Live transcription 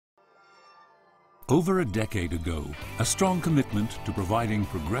Over a decade ago, a strong commitment to providing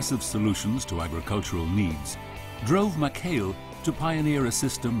progressive solutions to agricultural needs drove McHale to pioneer a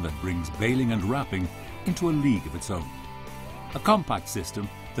system that brings baling and wrapping into a league of its own. A compact system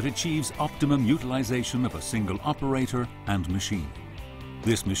that achieves optimum utilization of a single operator and machine.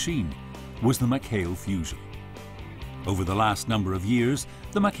 This machine was the McHale Fusion. Over the last number of years,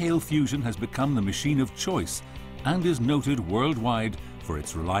 the McHale Fusion has become the machine of choice and is noted worldwide for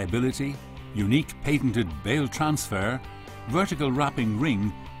its reliability, unique patented bale transfer, vertical wrapping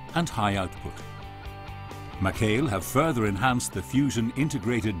ring and high output. McHale have further enhanced the Fusion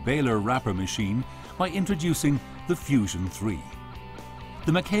integrated baler wrapper machine by introducing the Fusion3.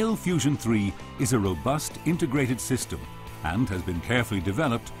 The McHale Fusion3 is a robust integrated system and has been carefully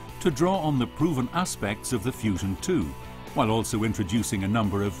developed to draw on the proven aspects of the Fusion2 while also introducing a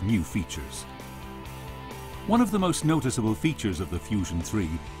number of new features. One of the most noticeable features of the Fusion3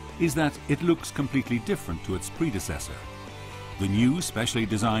 is that it looks completely different to its predecessor. The new specially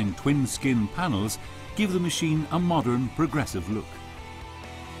designed twin skin panels give the machine a modern, progressive look.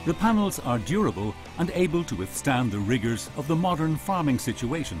 The panels are durable and able to withstand the rigors of the modern farming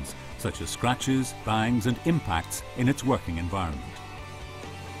situations, such as scratches, bangs and impacts in its working environment.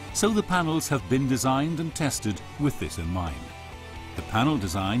 So the panels have been designed and tested with this in mind. The panel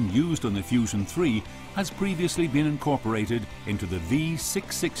design used on the Fusion3 has previously been incorporated into the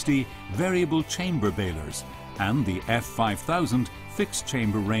V660 variable chamber balers and the F5000 fixed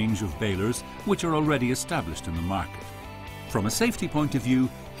chamber range of balers, which are already established in the market. From a safety point of view,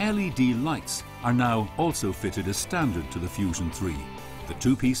 LED lights are now also fitted as standard to the Fusion3. The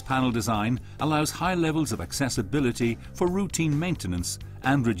two-piece panel design allows high levels of accessibility for routine maintenance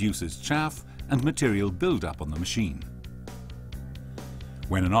and reduces chaff and material build-up on the machine.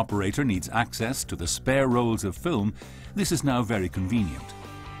 When an operator needs access to the spare rolls of film, this is now very convenient.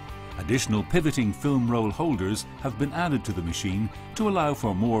 Additional pivoting film roll holders have been added to the machine to allow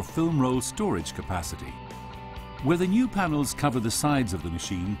for more film roll storage capacity. Where the new panels cover the sides of the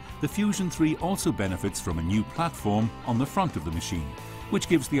machine, the Fusion3 also benefits from a new platform on the front of the machine, which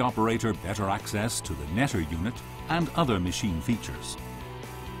gives the operator better access to the netter unit and other machine features.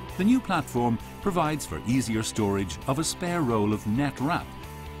 The new platform provides for easier storage of a spare roll of net wrap.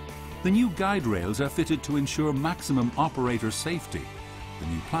 The new guide rails are fitted to ensure maximum operator safety. The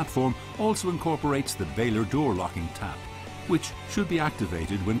new platform also incorporates the baler door locking tab, which should be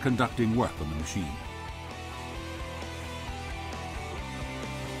activated when conducting work on the machine.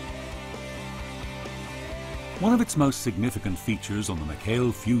 One of its most significant features on the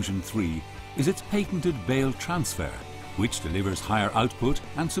McHale Fusion3 is its patented bale transfer, which delivers higher output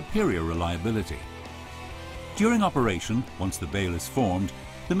and superior reliability. During operation, once the bale is formed,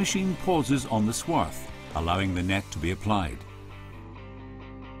 the machine pauses on the swath, allowing the net to be applied.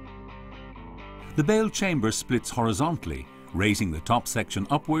 The bale chamber splits horizontally, raising the top section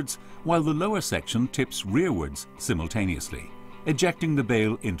upwards, while the lower section tips rearwards simultaneously, ejecting the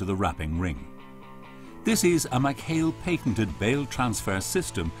bale into the wrapping ring. This is a McHale patented bale transfer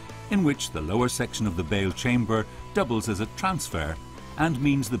system in which the lower section of the bale chamber doubles as a transfer and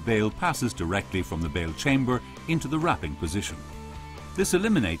means the bale passes directly from the bale chamber into the wrapping position. This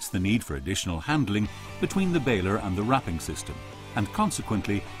eliminates the need for additional handling between the baler and the wrapping system and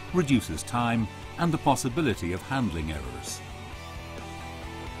consequently reduces time and the possibility of handling errors.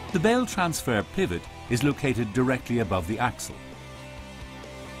 The bale transfer pivot is located directly above the axle.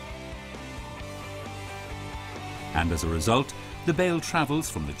 And as a result, the bale travels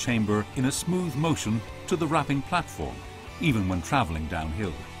from the chamber in a smooth motion to the wrapping platform, even when travelling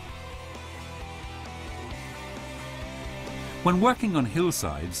downhill. When working on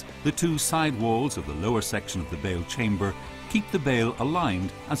hillsides, the two side walls of the lower section of the bale chamber keep the bale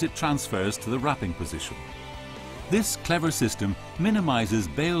aligned as it transfers to the wrapping position. This clever system minimises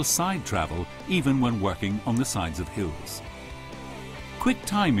bale side travel even when working on the sides of hills. Quick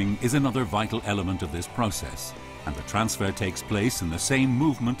timing is another vital element of this process, and the transfer takes place in the same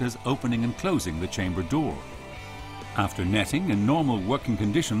movement as opening and closing the chamber door. After netting in normal working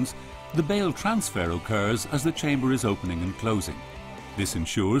conditions, the bale transfer occurs as the chamber is opening and closing. This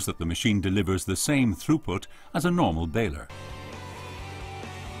ensures that the machine delivers the same throughput as a normal baler.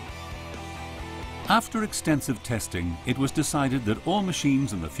 After extensive testing, it was decided that all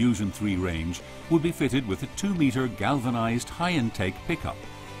machines in the Fusion3 range would be fitted with a 2-meter galvanized high-intake pickup.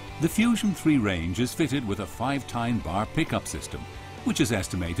 The Fusion3 range is fitted with a 5-tine bar pickup system, which is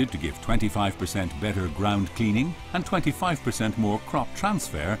estimated to give 25% better ground cleaning and 25% more crop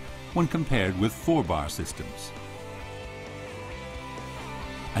transfer when compared with 4-bar systems.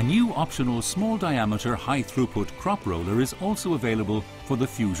 A new optional small diameter high throughput crop roller is also available for the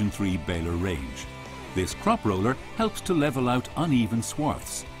Fusion3 baler range. This crop roller helps to level out uneven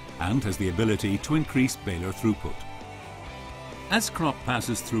swaths and has the ability to increase baler throughput. As crop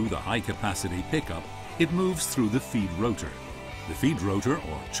passes through the high-capacity pickup, it moves through the feed rotor. The feed rotor,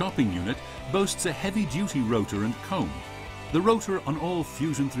 or chopping unit, boasts a heavy-duty rotor and comb. The rotor on all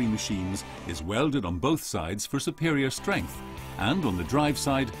Fusion3 machines is welded on both sides for superior strength, and on the drive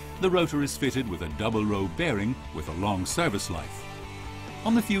side, the rotor is fitted with a double-row bearing with a long service life.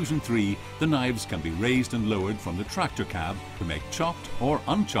 On the Fusion3, the knives can be raised and lowered from the tractor cab to make chopped or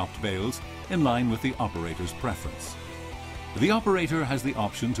unchopped bales in line with the operator's preference. The operator has the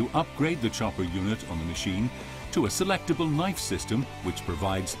option to upgrade the chopper unit on the machine to a selectable knife system which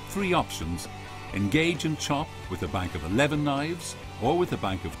provides 3 options: engage and chop with a bank of 11 knives or with a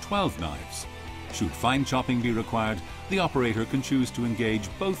bank of 12 knives. Should fine chopping be required, the operator can choose to engage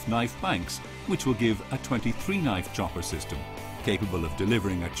both knife banks, which will give a 23-knife chopper system, capable of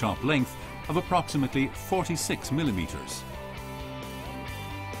delivering a chop length of approximately 46 millimeters.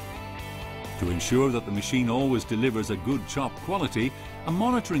 To ensure that the machine always delivers a good chop quality, a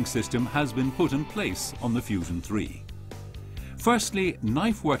monitoring system has been put in place on the Fusion3. Firstly,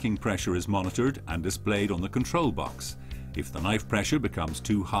 knife working pressure is monitored and displayed on the control box. If the knife pressure becomes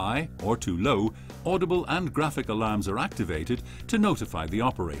too high or too low, audible and graphic alarms are activated to notify the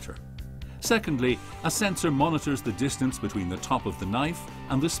operator. Secondly, a sensor monitors the distance between the top of the knife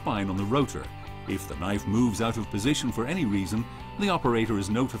and the spine on the rotor. If the knife moves out of position for any reason, the operator is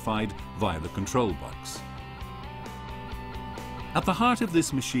notified via the control box. At the heart of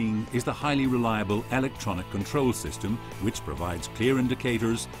this machine is the highly reliable electronic control system, which provides clear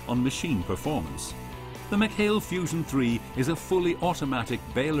indicators on machine performance. The McHale Fusion3 is a fully automatic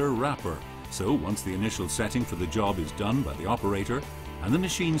baler wrapper, so once the initial setting for the job is done by the operator and the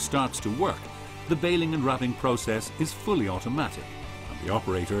machine starts to work, the baling and wrapping process is fully automatic, and the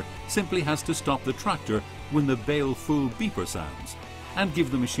operator simply has to stop the tractor when the bale full beeper sounds and give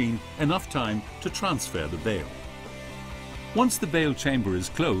the machine enough time to transfer the bale. Once the bale chamber is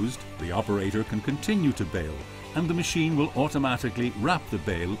closed, the operator can continue to bale and the machine will automatically wrap the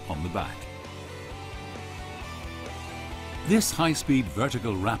bale on the back. This high-speed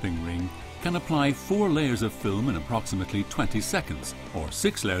vertical wrapping ring can apply 4 layers of film in approximately 20 seconds or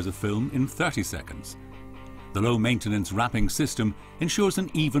 6 layers of film in 30 seconds. The low-maintenance wrapping system ensures an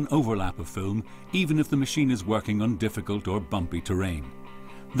even overlap of film even if the machine is working on difficult or bumpy terrain.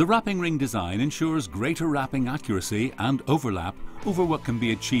 The wrapping ring design ensures greater wrapping accuracy and overlap over what can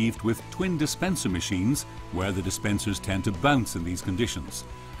be achieved with twin dispenser machines, where the dispensers tend to bounce in these conditions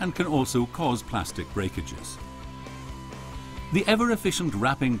and can also cause plastic breakages. The ever-efficient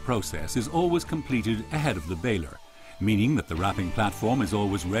wrapping process is always completed ahead of the baler, meaning that the wrapping platform is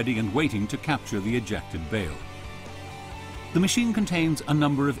always ready and waiting to capture the ejected bale. The machine contains a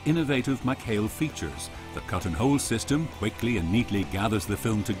number of innovative McHale features. The cut and hold system quickly and neatly gathers the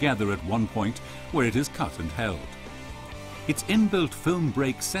film together at one point where it is cut and held. Its inbuilt film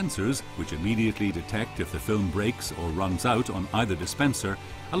break sensors, which immediately detect if the film breaks or runs out on either dispenser,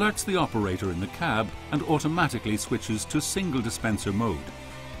 alerts the operator in the cab and automatically switches to single dispenser mode.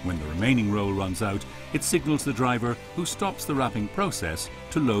 When the remaining roll runs out, it signals the driver, who stops the wrapping process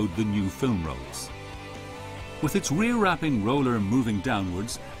to load the new film rolls. With its rear wrapping roller moving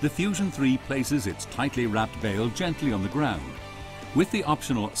downwards, the Fusion3 places its tightly wrapped bale gently on the ground. With the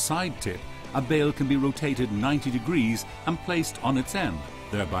optional side tip, a bale can be rotated 90 degrees and placed on its end,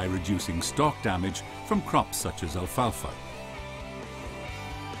 thereby reducing stalk damage from crops such as alfalfa.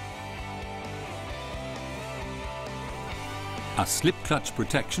 A slip clutch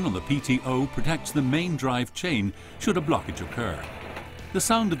protection on the PTO protects the main drive chain should a blockage occur. The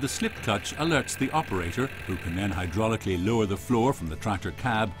sound of the slip clutch alerts the operator, who can then hydraulically lower the floor from the tractor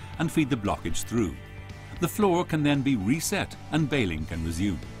cab and feed the blockage through. The floor can then be reset and baling can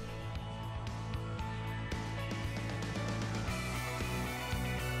resume.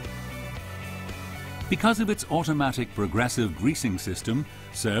 Because of its automatic progressive greasing system,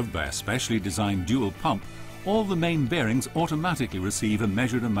 served by a specially designed dual pump, all the main bearings automatically receive a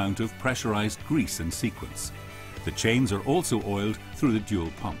measured amount of pressurized grease in sequence. The chains are also oiled through the dual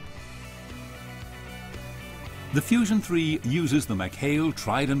pump. The Fusion3 uses the McHale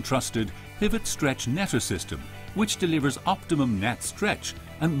tried and trusted pivot stretch netter system, which delivers optimum net stretch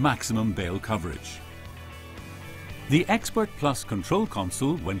and maximum bale coverage. The Expert Plus control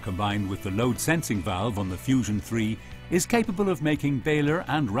console, when combined with the load sensing valve on the Fusion3, is capable of making baler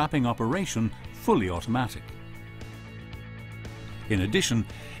and wrapping operation fully automatic. In addition,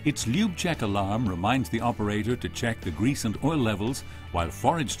 its lube check alarm reminds the operator to check the grease and oil levels, while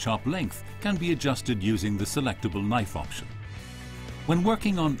forage chop length can be adjusted using the selectable knife option. When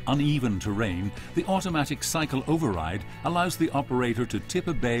working on uneven terrain, the automatic cycle override allows the operator to tip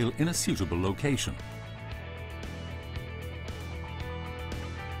a bale in a suitable location.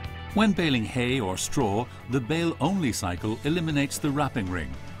 When baling hay or straw, the bale-only cycle eliminates the wrapping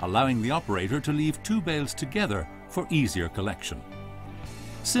ring, allowing the operator to leave two bales together for easier collection.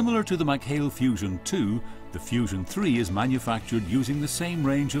 Similar to the McHale Fusion2, the Fusion3 is manufactured using the same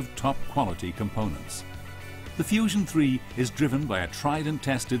range of top-quality components. The Fusion3 is driven by a tried and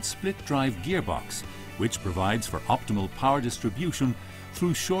tested split-drive gearbox, which provides for optimal power distribution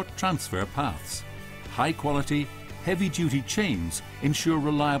through short transfer paths. High-quality, heavy-duty chains ensure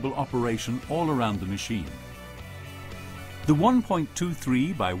reliable operation all around the machine. The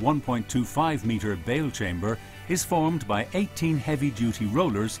 1.23 by 1.25 metre bale chamber is formed by 18 heavy-duty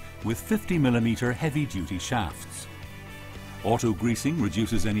rollers with 50 mm heavy-duty shafts. Auto-greasing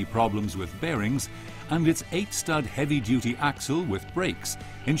reduces any problems with bearings, and its 8-stud heavy-duty axle with brakes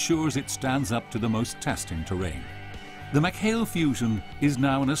ensures it stands up to the most testing terrain. The McHale Fusion is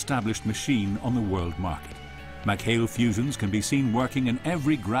now an established machine on the world market. McHale Fusions can be seen working in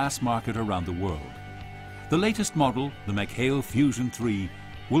every grass market around the world. The latest model, the McHale Fusion3,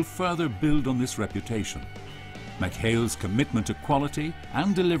 will further build on this reputation. McHale's commitment to quality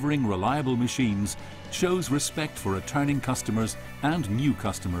and delivering reliable machines shows respect for returning customers and new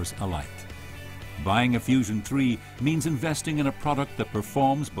customers alike. Buying a Fusion3 means investing in a product that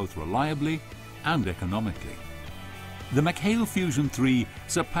performs both reliably and economically. The McHale Fusion3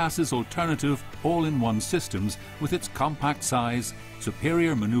 surpasses alternative all-in-one systems with its compact size,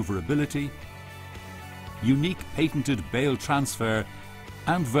 superior maneuverability, unique patented bale transfer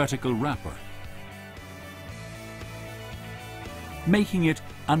and vertical wrapper, making it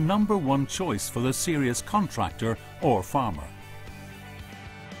a #1 choice for the serious contractor or farmer.